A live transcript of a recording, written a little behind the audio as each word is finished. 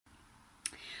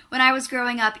When I was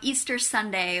growing up, Easter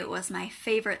Sunday was my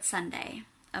favorite Sunday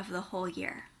of the whole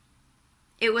year.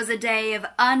 It was a day of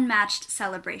unmatched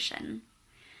celebration,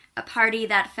 a party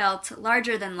that felt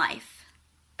larger than life,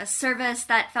 a service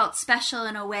that felt special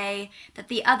in a way that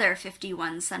the other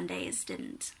 51 Sundays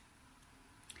didn't.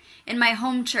 In my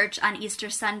home church on Easter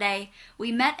Sunday,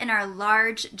 we met in our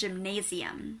large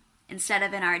gymnasium instead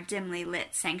of in our dimly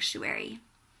lit sanctuary.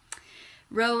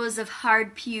 Rows of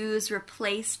hard pews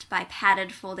replaced by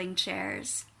padded folding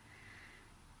chairs.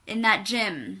 In that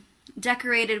gym,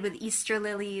 decorated with Easter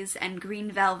lilies and green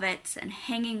velvet and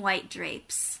hanging white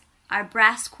drapes, our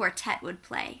brass quartet would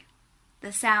play,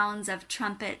 the sounds of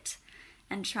trumpet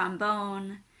and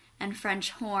trombone and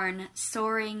French horn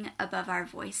soaring above our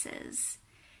voices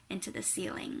into the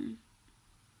ceiling.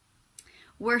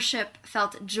 Worship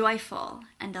felt joyful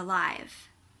and alive,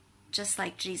 just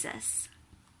like Jesus.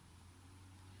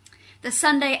 The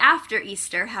Sunday after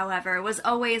Easter, however, was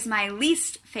always my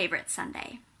least favorite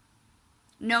Sunday.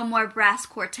 No more brass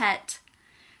quartet,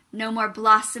 no more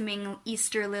blossoming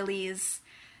Easter lilies,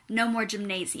 no more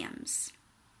gymnasiums.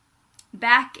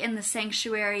 Back in the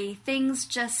sanctuary, things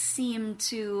just seemed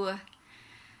to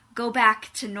go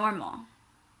back to normal.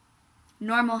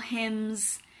 Normal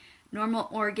hymns, normal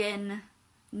organ,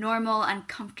 normal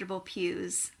uncomfortable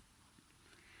pews.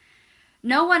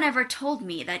 No one ever told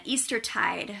me that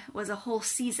Eastertide was a whole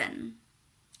season,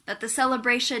 that the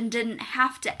celebration didn't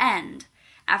have to end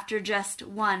after just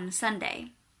one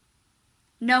Sunday.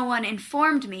 No one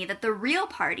informed me that the real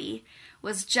party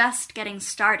was just getting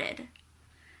started,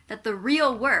 that the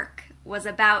real work was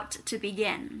about to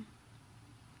begin.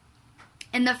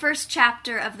 In the first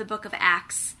chapter of the book of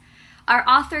Acts, our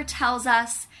author tells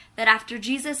us that after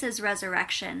Jesus'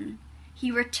 resurrection,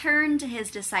 he returned to his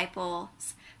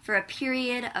disciples for a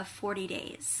period of 40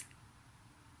 days.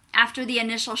 After the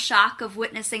initial shock of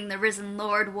witnessing the risen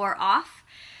Lord wore off,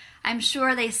 I'm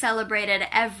sure they celebrated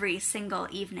every single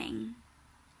evening.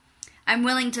 I'm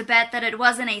willing to bet that it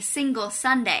wasn't a single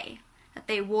Sunday that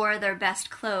they wore their best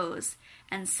clothes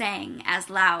and sang as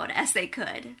loud as they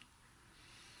could.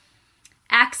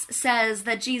 Acts says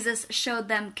that Jesus showed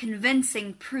them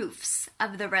convincing proofs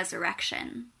of the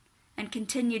resurrection and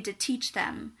continued to teach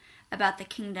them about the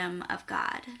kingdom of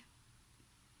God.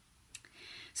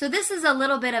 So this is a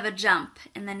little bit of a jump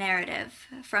in the narrative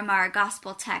from our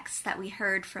gospel text that we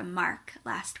heard from Mark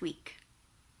last week.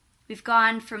 We've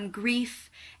gone from grief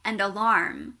and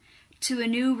alarm to a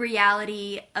new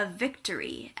reality of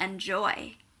victory and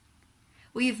joy.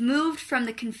 We've moved from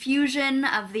the confusion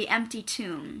of the empty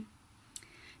tomb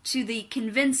to the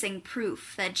convincing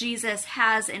proof that Jesus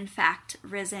has in fact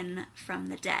risen from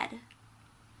the dead.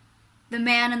 The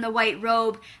man in the white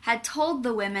robe had told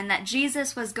the women that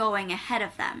Jesus was going ahead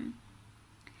of them,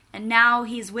 and now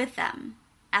he's with them,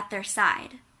 at their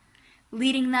side,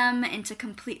 leading them into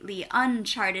completely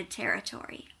uncharted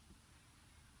territory.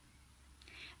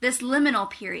 This liminal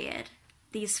period,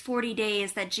 these 40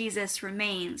 days that Jesus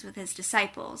remains with his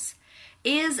disciples,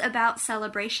 is about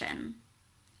celebration,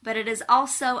 but it is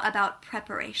also about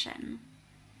preparation.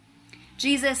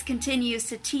 Jesus continues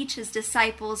to teach his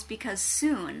disciples because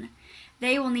soon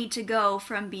they will need to go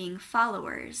from being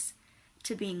followers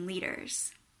to being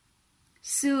leaders.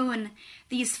 Soon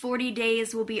these 40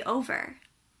 days will be over,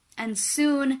 and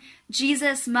soon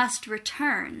Jesus must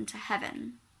return to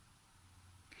heaven.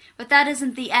 But that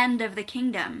isn't the end of the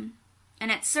kingdom, and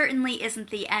it certainly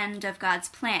isn't the end of God's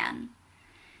plan.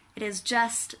 It is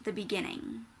just the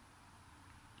beginning.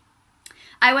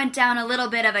 I went down a little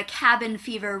bit of a cabin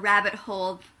fever rabbit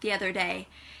hole the other day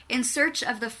in search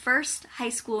of the first High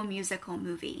School Musical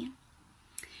movie.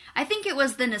 I think it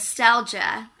was the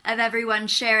nostalgia of everyone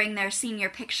sharing their senior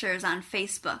pictures on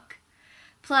Facebook,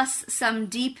 plus some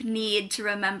deep need to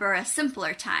remember a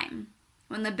simpler time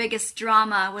when the biggest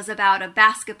drama was about a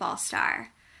basketball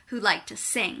star who liked to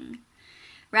sing,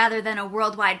 rather than a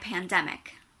worldwide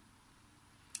pandemic.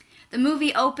 The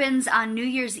movie opens on New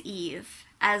Year's Eve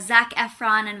as Zac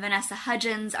Efron and Vanessa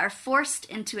Hudgens are forced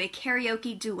into a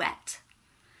karaoke duet,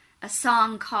 a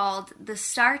song called The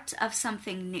Start of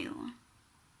Something New.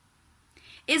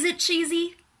 Is it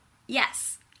cheesy?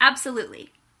 Yes,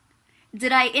 absolutely.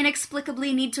 Did I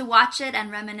inexplicably need to watch it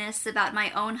and reminisce about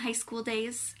my own high school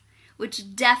days,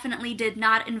 which definitely did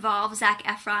not involve Zac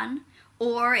Efron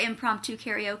or impromptu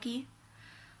karaoke?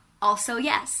 Also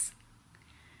yes.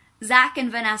 Zac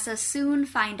and Vanessa soon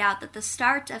find out that the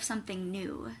start of something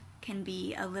new can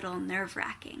be a little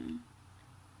nerve-wracking.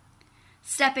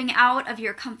 Stepping out of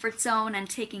your comfort zone and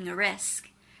taking a risk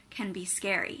can be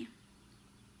scary.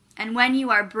 And when you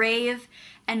are brave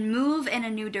and move in a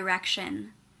new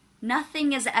direction,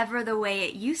 nothing is ever the way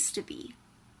it used to be.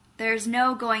 There's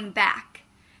no going back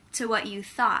to what you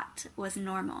thought was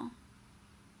normal.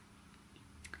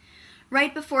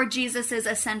 Right before Jesus'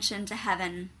 ascension to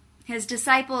heaven, his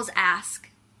disciples ask,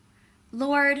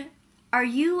 "Lord, are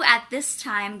you at this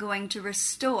time going to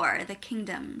restore the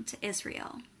kingdom to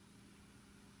Israel?"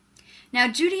 Now,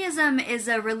 Judaism is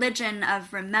a religion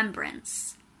of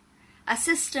remembrance, a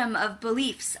system of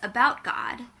beliefs about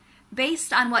God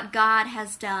based on what God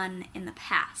has done in the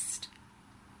past.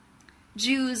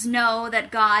 Jews know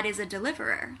that God is a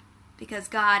deliverer because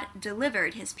God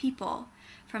delivered his people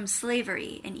from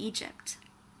slavery in Egypt.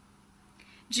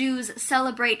 Jews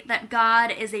celebrate that God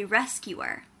is a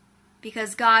rescuer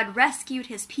because God rescued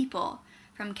his people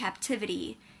from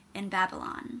captivity in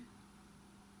Babylon.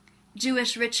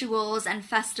 Jewish rituals and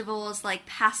festivals like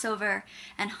Passover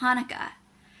and Hanukkah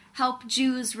help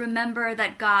Jews remember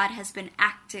that God has been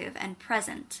active and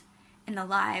present in the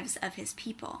lives of his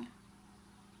people.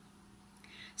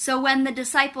 So when the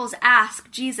disciples ask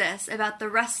Jesus about the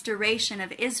restoration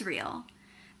of Israel,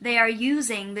 they are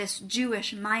using this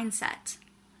Jewish mindset,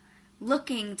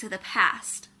 looking to the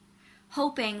past,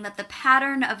 hoping that the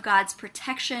pattern of God's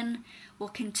protection will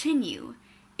continue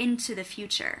into the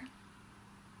future.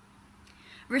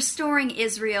 Restoring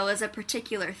Israel is a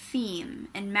particular theme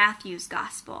in Matthew's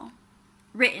Gospel,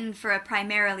 written for a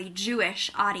primarily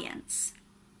Jewish audience.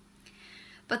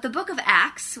 But the book of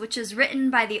Acts, which is written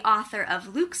by the author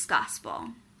of Luke's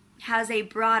Gospel, has a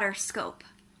broader scope.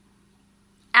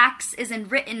 Acts isn't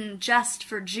written just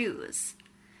for Jews,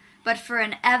 but for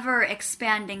an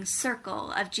ever-expanding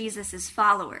circle of Jesus'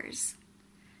 followers,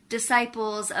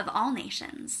 disciples of all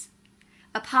nations,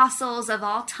 apostles of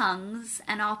all tongues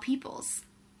and all peoples.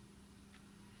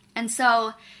 And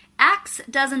so, Acts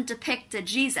doesn't depict a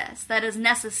Jesus that is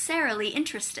necessarily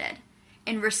interested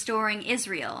in restoring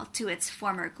Israel to its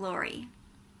former glory.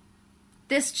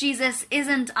 This Jesus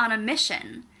isn't on a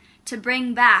mission to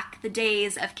bring back the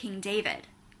days of King David,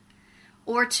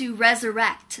 or to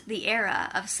resurrect the era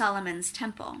of Solomon's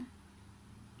temple.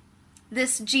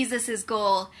 This Jesus'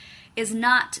 goal is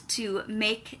not to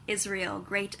make Israel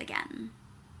great again.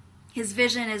 His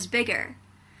vision is bigger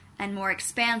and more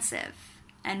expansive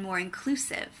and more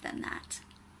inclusive than that.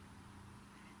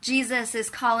 Jesus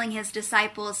is calling his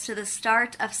disciples to the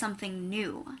start of something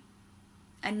new,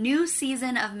 a new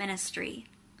season of ministry,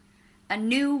 a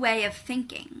new way of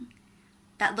thinking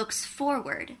that looks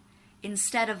forward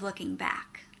instead of looking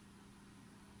back.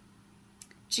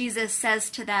 Jesus says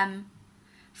to them,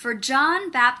 "For John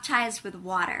baptized with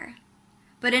water,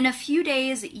 but in a few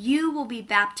days you will be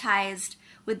baptized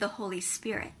with the Holy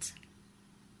Spirit."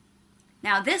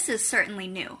 Now, this is certainly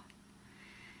new.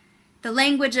 The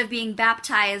language of being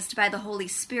baptized by the Holy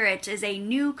Spirit is a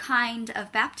new kind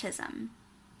of baptism,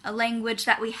 a language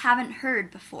that we haven't heard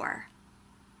before.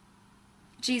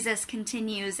 Jesus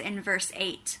continues in verse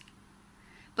 8,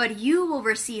 "But you will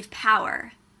receive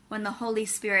power when the Holy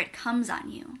Spirit comes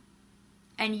on you,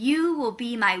 and you will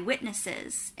be my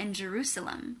witnesses in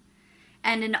Jerusalem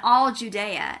and in all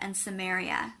Judea and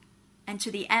Samaria and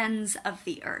to the ends of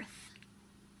the earth."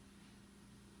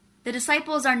 The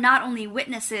disciples are not only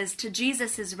witnesses to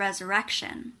Jesus'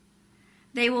 resurrection,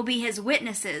 they will be his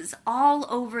witnesses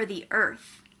all over the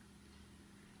earth.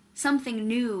 Something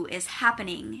new is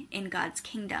happening in God's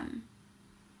kingdom.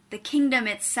 The kingdom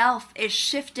itself is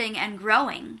shifting and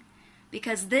growing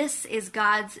because this is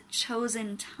God's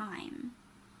chosen time,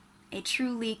 a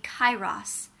truly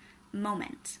kairos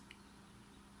moment.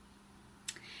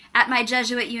 At my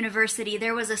Jesuit university,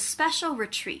 there was a special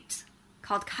retreat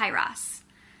called Kairos,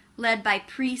 led by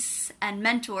priests and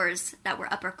mentors that were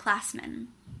upperclassmen.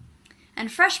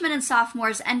 And freshmen and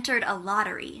sophomores entered a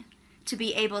lottery to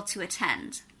be able to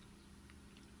attend.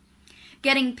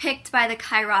 Getting picked by the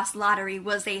Kairos lottery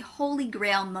was a holy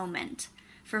grail moment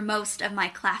for most of my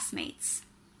classmates.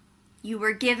 You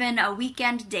were given a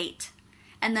weekend date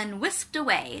and then whisked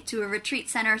away to a retreat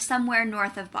center somewhere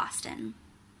north of Boston.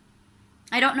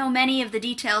 I don't know many of the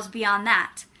details beyond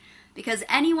that, because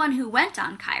anyone who went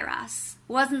on Kairos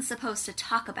wasn't supposed to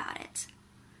talk about it.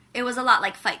 It was a lot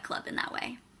like Fight Club in that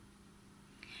way.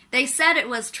 They said it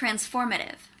was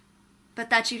transformative, but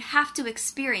that you'd have to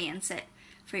experience it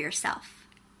for yourself.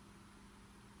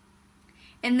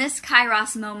 In this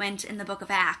Kairos moment in the book of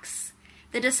Acts,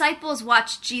 the disciples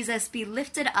watch Jesus be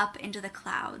lifted up into the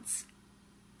clouds.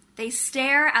 They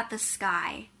stare at the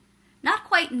sky, not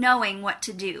quite knowing what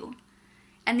to do,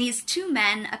 and these two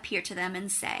men appear to them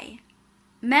and say,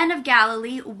 "Men of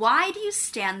Galilee, why do you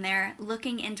stand there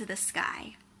looking into the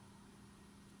sky?"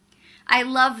 I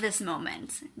love this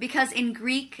moment because in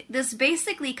Greek, this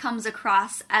basically comes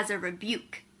across as a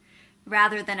rebuke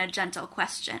rather than a gentle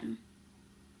question.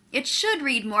 It should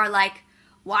read more like,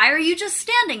 "Why are you just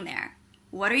standing there?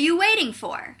 What are you waiting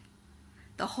for?"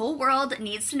 The whole world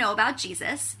needs to know about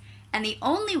Jesus, and the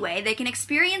only way they can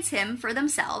experience him for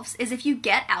themselves is if you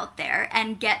get out there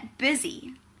and get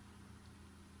busy.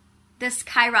 This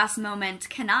Kairos moment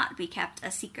cannot be kept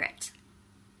a secret.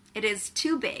 It is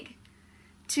too big,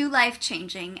 too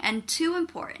life-changing, and too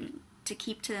important to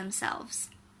keep to themselves.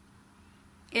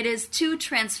 It is too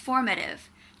transformative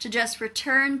to just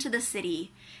return to the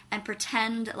city and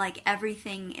pretend like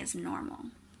everything is normal.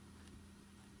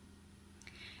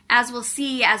 As we'll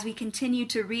see as we continue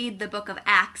to read the book of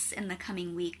Acts in the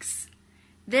coming weeks,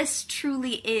 this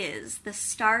truly is the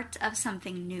start of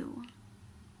something new.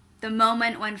 The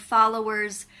moment when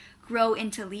followers grow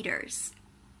into leaders,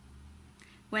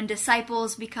 when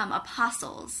disciples become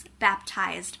apostles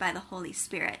baptized by the Holy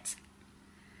Spirit,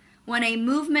 when a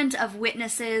movement of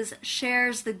witnesses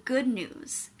shares the good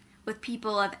news with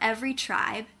people of every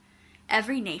tribe,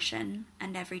 every nation,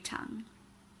 and every tongue.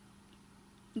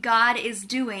 God is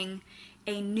doing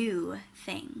a new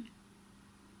thing.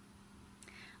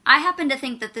 I happen to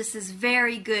think that this is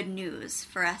very good news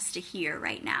for us to hear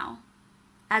right now,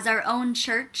 as our own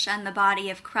church and the body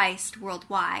of Christ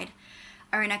worldwide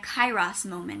are in a Kairos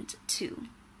moment too.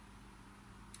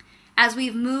 As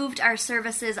we've moved our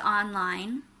services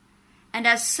online, and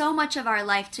as so much of our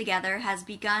life together has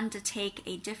begun to take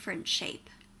a different shape,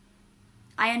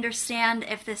 I understand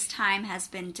if this time has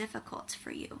been difficult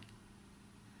for you.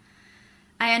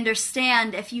 I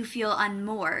understand if you feel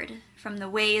unmoored from the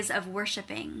ways of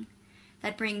worshiping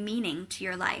that bring meaning to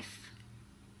your life.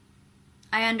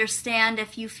 I understand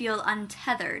if you feel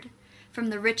untethered from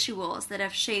the rituals that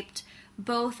have shaped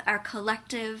both our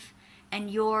collective and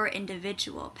your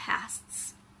individual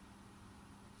pasts.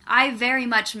 I very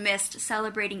much missed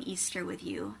celebrating Easter with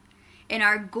you in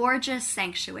our gorgeous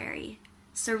sanctuary,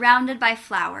 surrounded by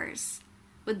flowers,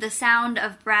 with the sound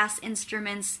of brass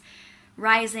instruments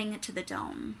rising to the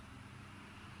dome.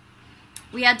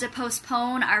 We had to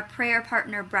postpone our prayer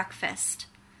partner breakfast,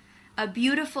 a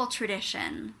beautiful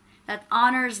tradition that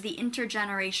honors the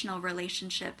intergenerational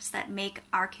relationships that make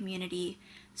our community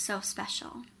so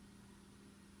special.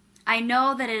 I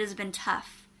know that it has been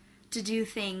tough to do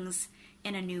things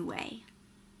in a new way.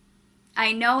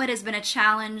 I know it has been a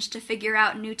challenge to figure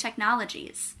out new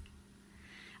technologies.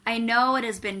 I know it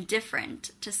has been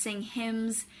different to sing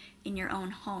hymns in your own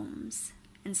homes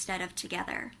instead of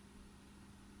together.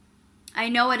 I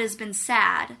know it has been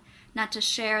sad not to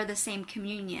share the same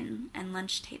communion and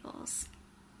lunch tables.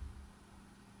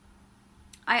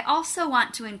 I also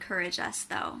want to encourage us,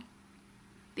 though,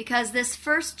 because this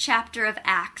first chapter of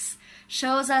Acts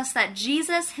shows us that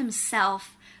Jesus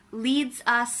himself leads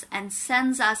us and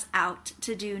sends us out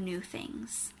to do new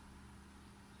things.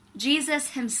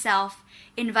 Jesus himself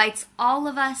invites all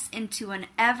of us into an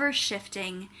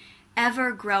ever-shifting,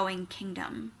 ever-growing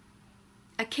kingdom.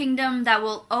 A kingdom that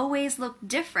will always look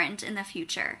different in the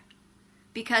future,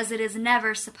 because it is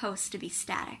never supposed to be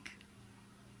static.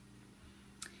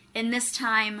 In this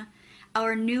time,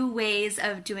 our new ways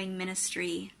of doing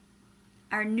ministry,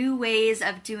 our new ways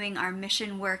of doing our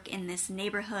mission work in this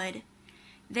neighborhood,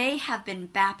 they have been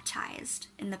baptized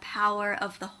in the power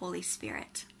of the Holy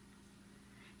Spirit.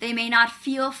 They may not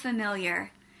feel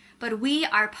familiar, but we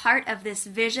are part of this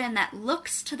vision that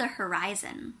looks to the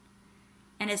horizon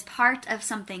and is part of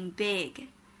something big,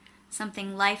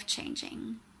 something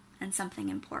life-changing, and something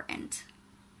important.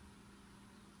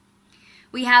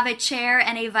 We have a chair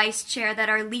and a vice chair that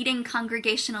are leading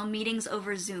congregational meetings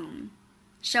over Zoom,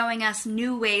 showing us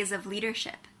new ways of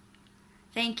leadership.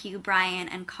 Thank you, Brian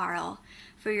and Carl,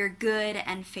 for your good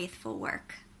and faithful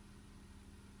work.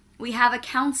 We have a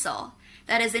council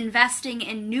that is investing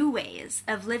in new ways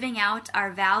of living out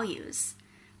our values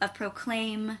of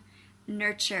proclaim,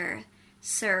 nurture,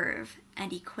 serve,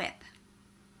 and equip.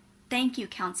 Thank you,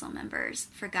 council members,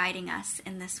 for guiding us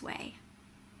in this way.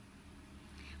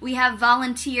 We have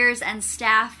volunteers and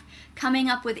staff coming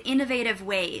up with innovative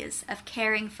ways of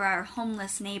caring for our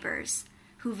homeless neighbors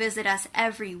who visit us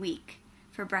every week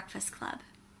for Breakfast Club.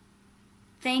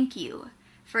 Thank you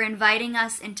for inviting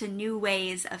us into new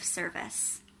ways of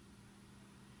service.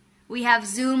 We have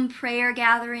Zoom prayer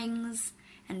gatherings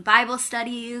and Bible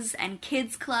studies and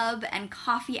kids club and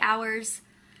coffee hours.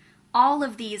 All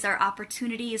of these are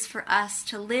opportunities for us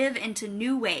to live into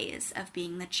new ways of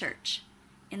being the church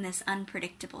in this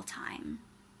unpredictable time.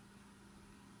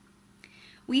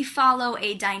 We follow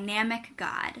a dynamic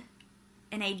God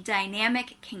in a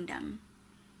dynamic kingdom.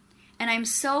 And I'm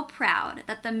so proud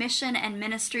that the mission and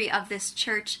ministry of this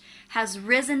church has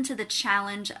risen to the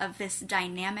challenge of this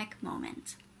dynamic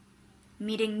moment,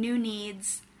 meeting new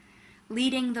needs,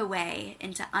 leading the way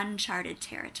into uncharted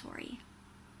territory.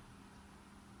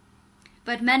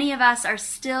 But many of us are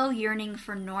still yearning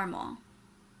for normal.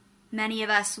 Many of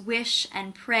us wish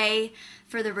and pray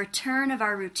for the return of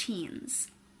our routines,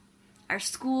 our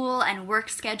school and work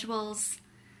schedules,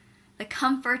 the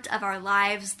comfort of our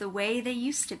lives the way they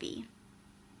used to be.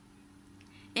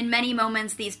 In many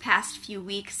moments these past few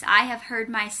weeks, I have heard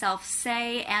myself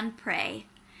say and pray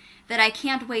that I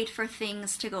can't wait for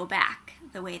things to go back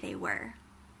the way they were.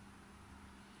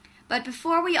 But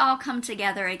before we all come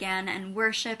together again and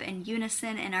worship in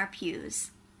unison in our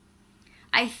pews,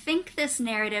 I think this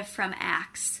narrative from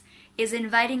Acts is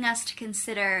inviting us to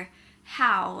consider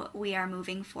how we are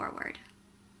moving forward,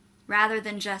 rather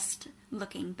than just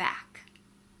looking back.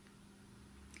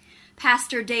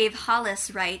 Pastor Dave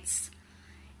Hollis writes,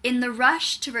 "In the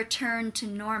rush to return to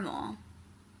normal,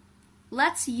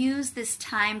 let's use this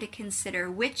time to consider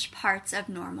which parts of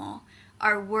normal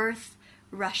are worth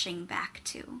rushing back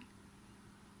to."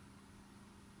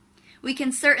 We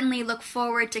can certainly look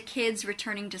forward to kids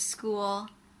returning to school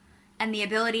and the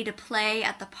ability to play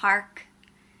at the park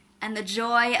and the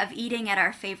joy of eating at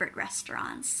our favorite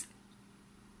restaurants.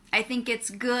 I think it's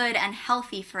good and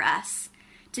healthy for us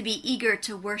to be eager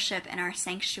to worship in our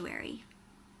sanctuary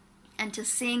and to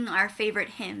sing our favorite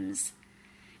hymns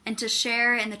and to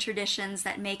share in the traditions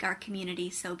that make our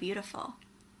community so beautiful.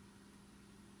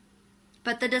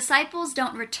 But the disciples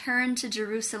don't return to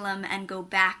Jerusalem and go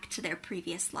back to their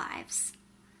previous lives.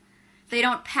 They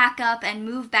don't pack up and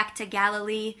move back to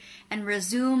Galilee and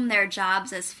resume their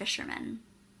jobs as fishermen.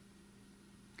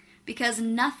 Because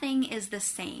nothing is the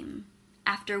same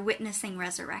after witnessing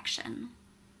resurrection.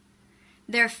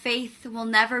 Their faith will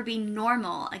never be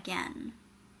normal again.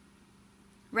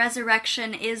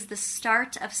 Resurrection is the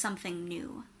start of something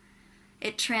new.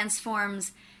 It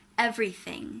transforms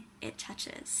everything it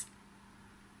touches.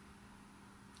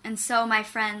 And so, my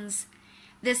friends,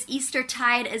 this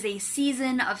Eastertide is a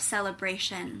season of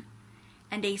celebration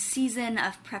and a season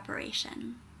of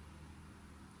preparation.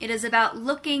 It is about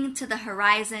looking to the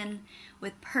horizon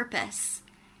with purpose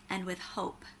and with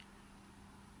hope.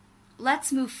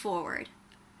 Let's move forward,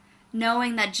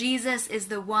 knowing that Jesus is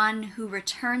the one who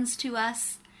returns to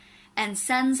us and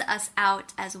sends us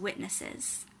out as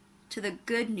witnesses to the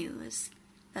good news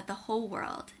that the whole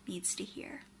world needs to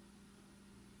hear.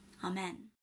 Amen.